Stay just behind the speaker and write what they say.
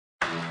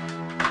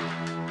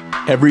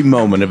Every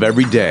moment of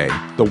every day,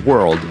 the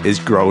world is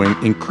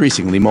growing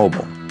increasingly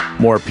mobile.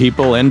 More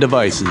people and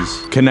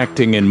devices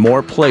connecting in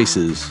more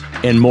places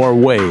in more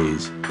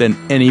ways than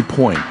any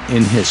point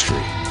in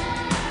history.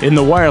 In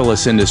the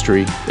wireless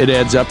industry, it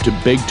adds up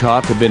to big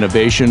talk of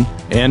innovation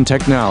and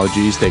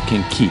technologies that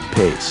can keep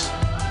pace.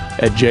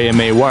 At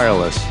JMA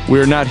Wireless,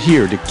 we're not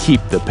here to keep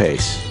the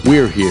pace.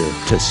 We're here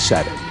to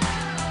set it.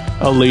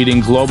 A leading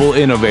global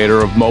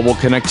innovator of mobile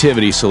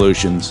connectivity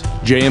solutions,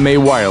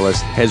 JMA Wireless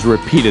has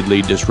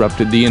repeatedly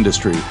disrupted the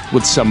industry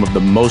with some of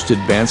the most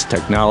advanced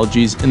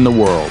technologies in the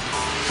world.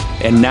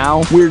 And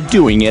now we're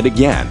doing it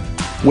again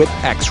with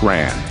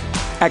XRAN.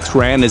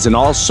 XRAN is an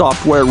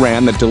all-software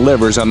RAN that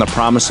delivers on the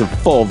promise of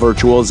full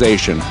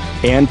virtualization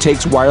and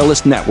takes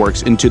wireless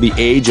networks into the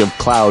age of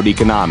cloud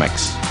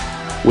economics.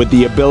 With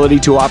the ability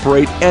to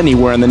operate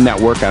anywhere in the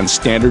network on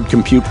standard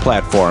compute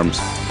platforms,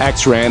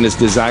 XRAN is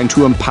designed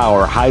to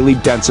empower highly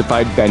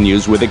densified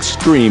venues with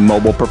extreme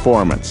mobile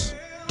performance,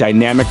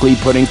 dynamically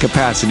putting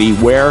capacity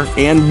where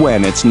and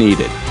when it's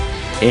needed,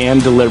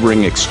 and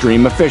delivering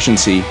extreme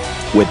efficiency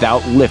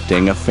without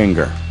lifting a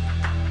finger.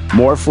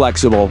 More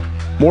flexible,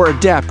 more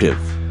adaptive,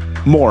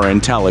 more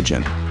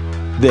intelligent.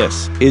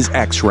 This is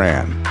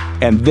XRAN,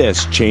 and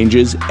this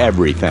changes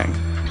everything.